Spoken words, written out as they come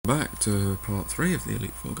back to part 3 of the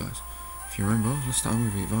Elite Four, guys. If you remember, last time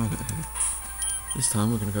we beat Violet here. This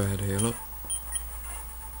time we're going to go ahead and heal up.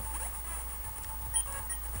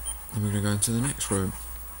 Then we're going to go into the next room.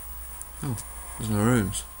 Oh, there's no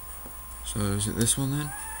rooms. So is it this one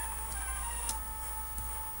then?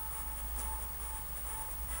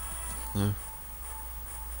 No.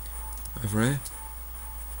 Over here?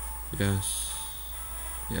 Yes.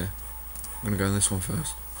 Yeah. I'm going to go in this one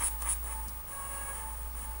first.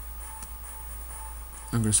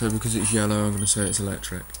 I'm going to say because it's yellow, I'm going to say it's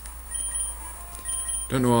electric.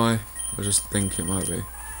 Don't know why, I just think it might be.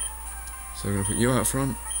 So I'm going to put you out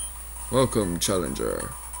front. Welcome,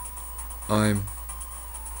 Challenger. I'm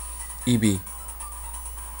Ebby.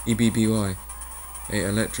 EBBY. A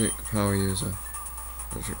electric power user.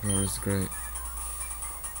 Electric power is great.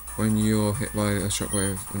 When you're hit by a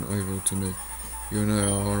shockwave and unable to move, you'll know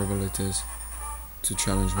how horrible it is to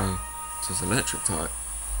challenge me. So it's electric type.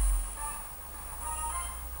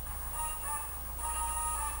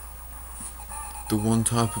 The one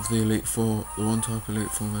type of the Elite Four,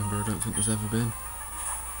 member I don't think there's ever been.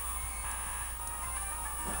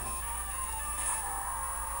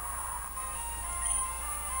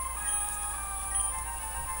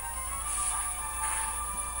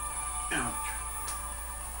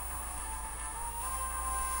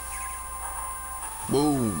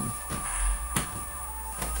 Boom!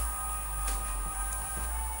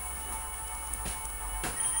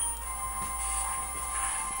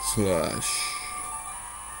 Slash.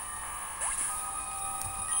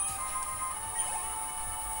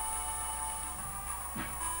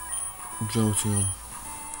 Jolteon.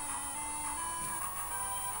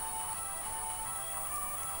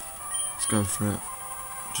 Let's go for it.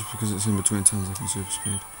 Just because it's in between turns I can super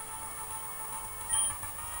speed.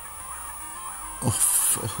 Oh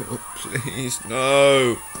fuck, please,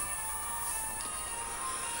 no!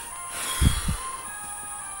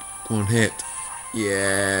 Go on, hit.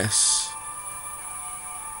 Yes!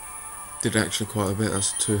 Did actually quite a bit,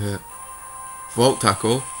 that's a 2-hit. Volt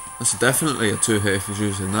Tackle, that's definitely a 2-hit if he's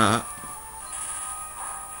using that.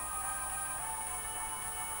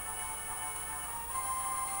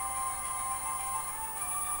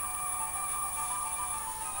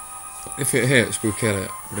 If it hits, we'll kill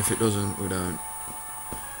it, but if it doesn't, we don't.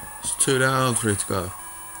 It's 2 down, 3 to go.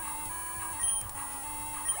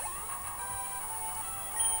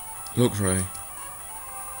 Look, Ray.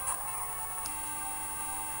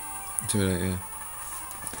 2-8, yeah.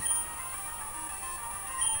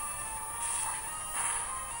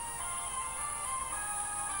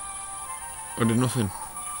 I did nothing.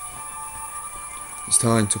 It's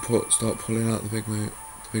time to start pulling out the big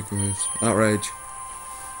moves. Outrage.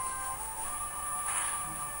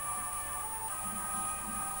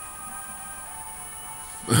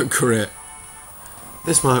 Crit.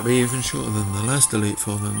 This might be even shorter than the last Elite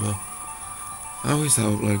Four member. How is that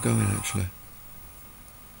upload going actually?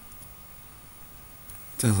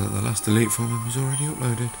 Turns out the last Elite Four member's already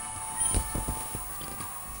uploaded.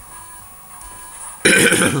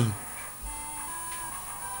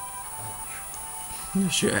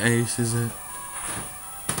 Shit ace, is it?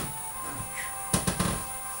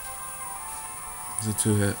 It's a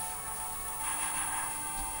 2-hit.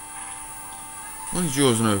 Why does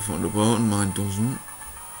yours know Thunderbolt and mine doesn't?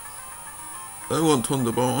 I want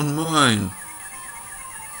Thunderbolt on mine.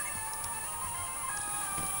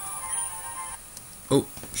 Oh,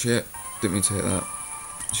 shit. Didn't mean to hit that.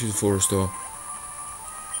 Let's use a full restore.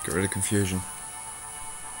 Get rid of confusion.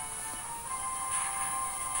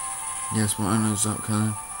 Yes, mine knows that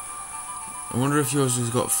cannon. I wonder if yours has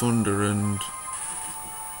got thunder and...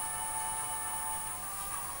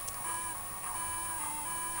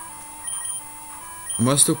 Am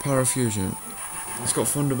I still Parafusion? It's got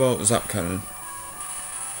Thunderbolt, Zap Cannon.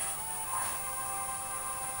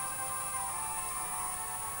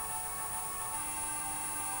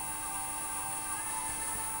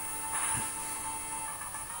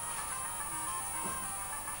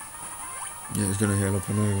 Yeah, he's gonna heal up,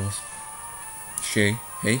 I know he was. He?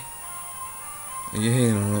 Are you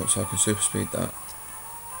healing or not so I can super speed that?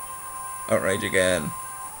 Outrage again.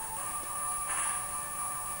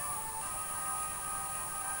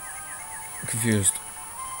 Confused.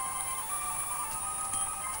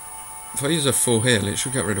 If I use a full heal, it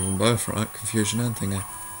should get rid of them both, right? Confusion and thingy.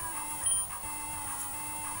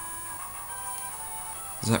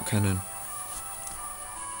 Zap Cannon.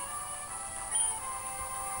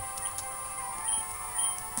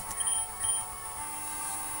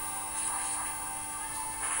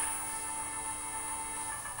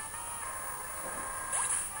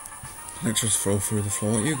 Let's just throw through the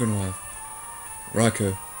floor. What are you gonna have?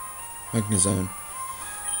 Raikou. Magnezone.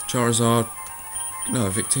 Charizard. No,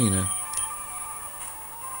 Victina.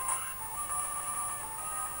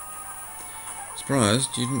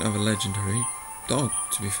 Surprised you didn't have a legendary dog,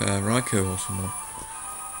 to be fair. Raikou or someone.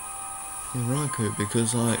 Yeah, Raikou,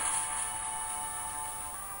 because like...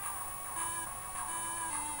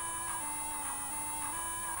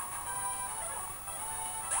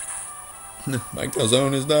 Magna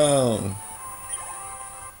Zone is down.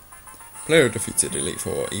 Player defeated Elite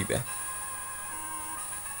Four, Ebby.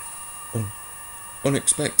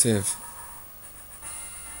 Unexpected.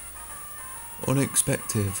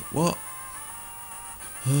 Unexpected. What?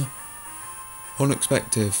 Huh?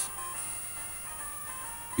 Unexpected.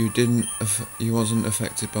 You wasn't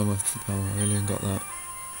affected by my power. I really ain't got that.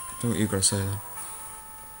 Don't know what you gotta say then.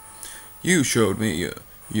 You showed me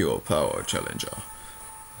your power, Challenger.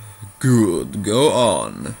 Good, go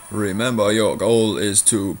on. Remember, your goal is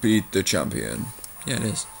to beat the champion. Yeah, it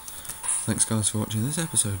is. Thanks, guys, for watching this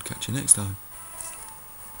episode. Catch you next time.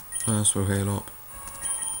 First, we'll heal up.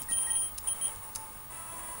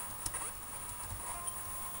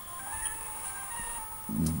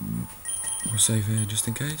 We'll save here just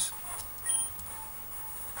in case.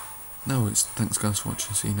 No, it's thanks, guys, for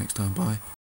watching. See you next time. Bye.